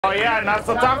Oh yeah, not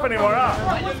so tough anymore,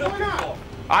 huh?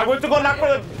 I went to go knock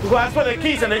for the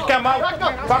keys and they came out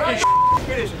talking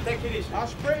shit. I'll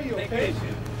spray you, okay?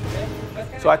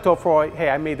 So I told Freud,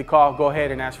 hey, I made the call, go ahead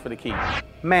and ask for the key.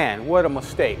 Man, what a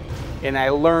mistake. And I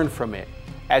learned from it.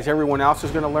 As everyone else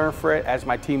is going to learn for it, as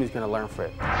my team is going to learn for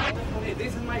it. Hey,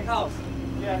 this is my house.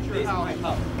 Yeah, it's your This house. is my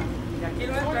house. Y aquí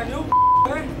no entra ni un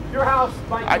Your house,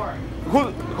 my car.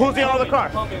 Who's the other car?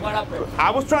 Tell me what happened. I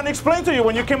was trying to explain to you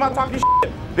when you came out talking shit.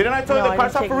 Didn't I tell you the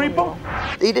car's out for repo?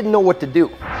 They didn't know what to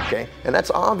do, okay? And that's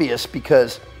obvious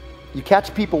because you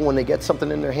catch people when they get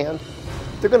something in their hand,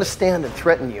 they're gonna stand and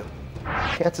threaten you.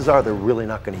 Chances are they're really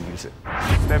not gonna use it.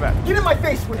 Stay back. Get in my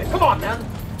face with it. Come on, man.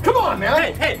 Come on,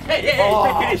 man. Hey, take it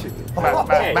easy.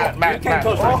 Matt, You can't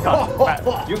touch my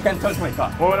car. You can't touch my car.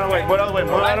 Move it out of the way, move it out of the way,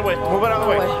 move it out of the way, move it out of the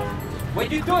way. What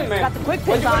are you doing, man? Got the quick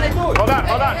What pins you on gonna it. do? Hold on.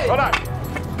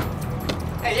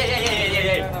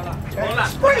 Hey. Hold on.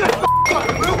 Spray this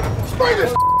Will. Spray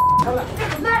this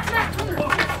Matt.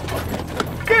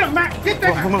 Get him, Matt. Get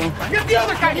that guy. Get the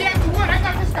other guy. He has to win. I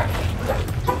got this guy.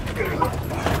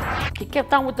 He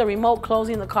kept on with the remote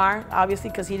closing the car, obviously,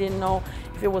 because he didn't know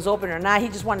if it was open or not. He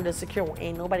just wanted to secure, well,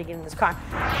 ain't nobody getting in this car.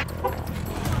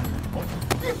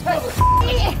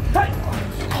 Hey,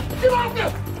 get off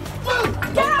there.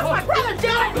 Get off my brother,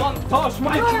 John! Don't touch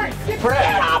my friend. Get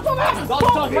off of him! Don't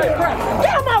touch my friend.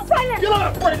 Get him off, friend! Get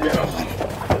off right now.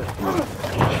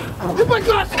 Get my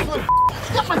glasses.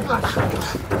 Get my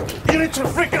glasses. You need to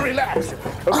freaking relax.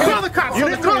 Okay? Call the cops. You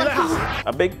need to relax.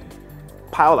 A big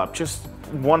pile up, just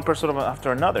one person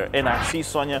after another. And I see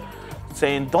Sonia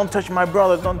saying, don't touch my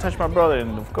brother, don't touch my brother.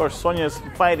 And of course, Sonia's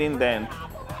fighting. Then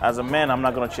as a man, I'm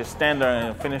not gonna just stand there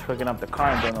and finish picking up the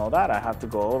car and doing all that. I have to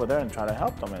go over there and try to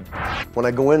help them. And When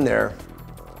I go in there,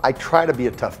 I try to be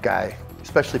a tough guy,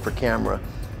 especially for camera.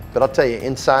 But I'll tell you,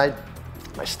 inside,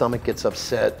 my stomach gets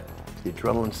upset, the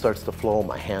adrenaline starts to flow,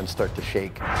 my hands start to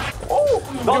shake.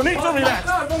 you need to relax.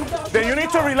 Then you need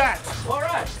to relax. All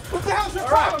right. What the hell's your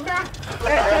problem, man?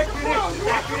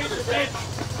 Hey,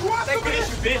 take it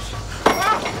easy, bitch.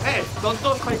 Hey, don't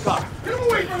touch my car. Get him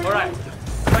away from me. All right.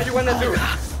 What you wanna do?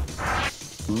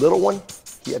 The little one,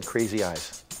 he had crazy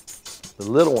eyes. The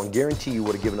little one, guarantee you,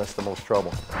 would have given us the most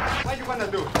trouble. What you wanna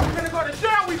do? You're gonna go to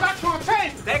jail. We got you on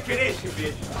tape. Take it easy,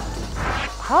 bitch.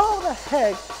 How the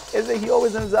heck is it he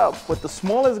always ends up with the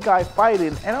smallest guy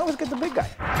fighting and always get the big guy?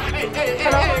 Hey,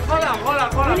 hold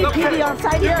on. We need PD on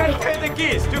site here. You can take the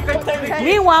keys. You can take the keys.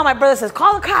 Meanwhile, my brother says,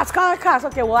 call the cops, call the cops.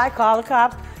 Okay, well, I call the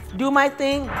cops, do my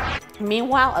thing.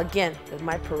 Meanwhile, again, with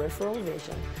my peripheral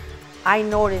vision, I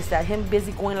noticed that him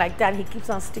busy going like that, he keeps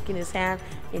on sticking his hand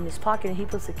in his pocket and he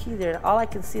puts the key there. And all I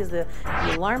can see is the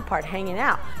alarm part hanging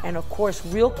out. And of course,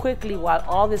 real quickly, while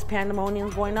all this pandemonium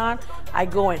is going on, I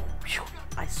go in, whew,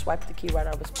 I swipe the key right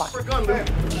out of his pocket.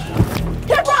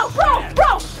 Yeah, bro!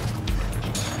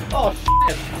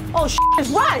 Oh, shit is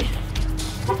right.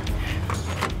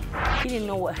 He didn't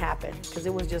know what happened because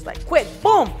it was just like quick,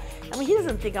 boom. I mean, he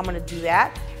doesn't think I'm gonna do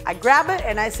that. I grab it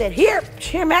and I said, here,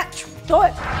 Matt, throw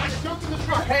it.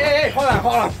 Hey, hold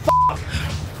on.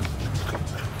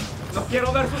 No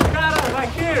quiero ver sus caras right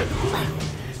here.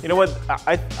 You know what?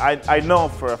 I know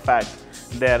for a fact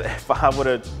that if I would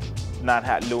have not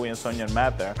had Louis and Sonia and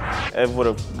Matt there, it would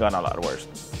have gone a lot worse.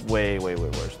 Way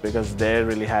worse. Because they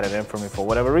really had it in for me for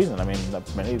whatever reason. I mean,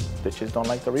 many bitches don't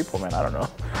like the repo, man. I don't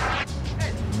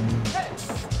know.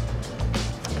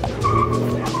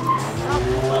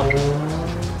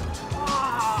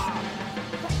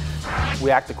 We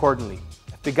act accordingly.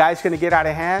 If the guy's gonna get out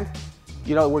of hand,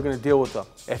 you know, we're gonna deal with him.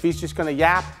 If he's just gonna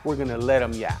yap, we're gonna let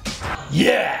him yap.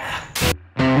 Yeah!